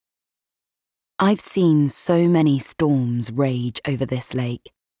I've seen so many storms rage over this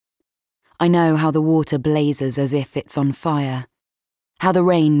lake. I know how the water blazes as if it's on fire, how the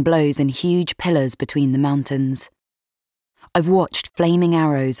rain blows in huge pillars between the mountains. I've watched flaming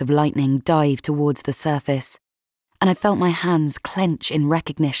arrows of lightning dive towards the surface, and I felt my hands clench in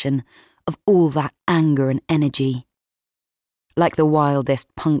recognition of all that anger and energy. Like the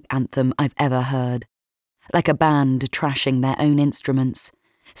wildest punk anthem I've ever heard, like a band trashing their own instruments,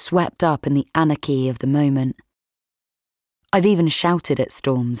 swept up in the anarchy of the moment. I've even shouted at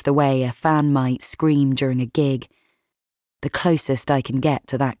storms the way a fan might scream during a gig, the closest I can get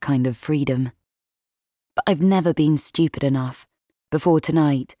to that kind of freedom. But I've never been stupid enough, before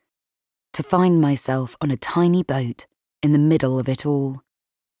tonight, to find myself on a tiny boat in the middle of it all.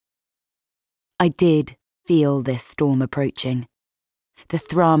 I did feel this storm approaching, the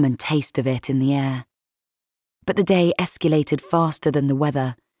thrum and taste of it in the air. But the day escalated faster than the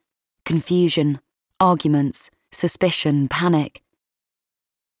weather. Confusion, arguments, suspicion, panic.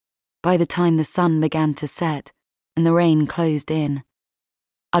 By the time the sun began to set and the rain closed in,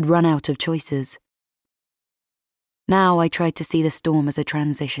 I'd run out of choices. Now I tried to see the storm as a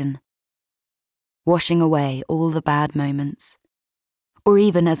transition, washing away all the bad moments, or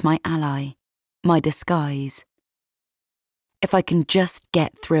even as my ally, my disguise. If I can just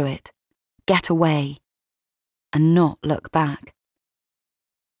get through it, get away, and not look back.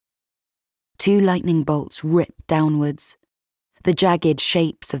 2 lightning bolts rip downwards. The jagged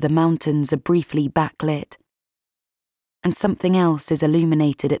shapes of the mountains are briefly backlit. And something else is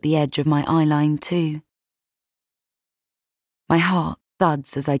illuminated at the edge of my eyeline too. My heart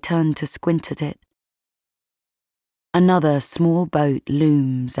thuds as I turn to squint at it. Another small boat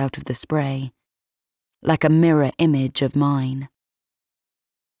looms out of the spray, like a mirror image of mine,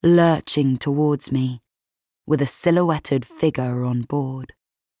 lurching towards me with a silhouetted figure on board.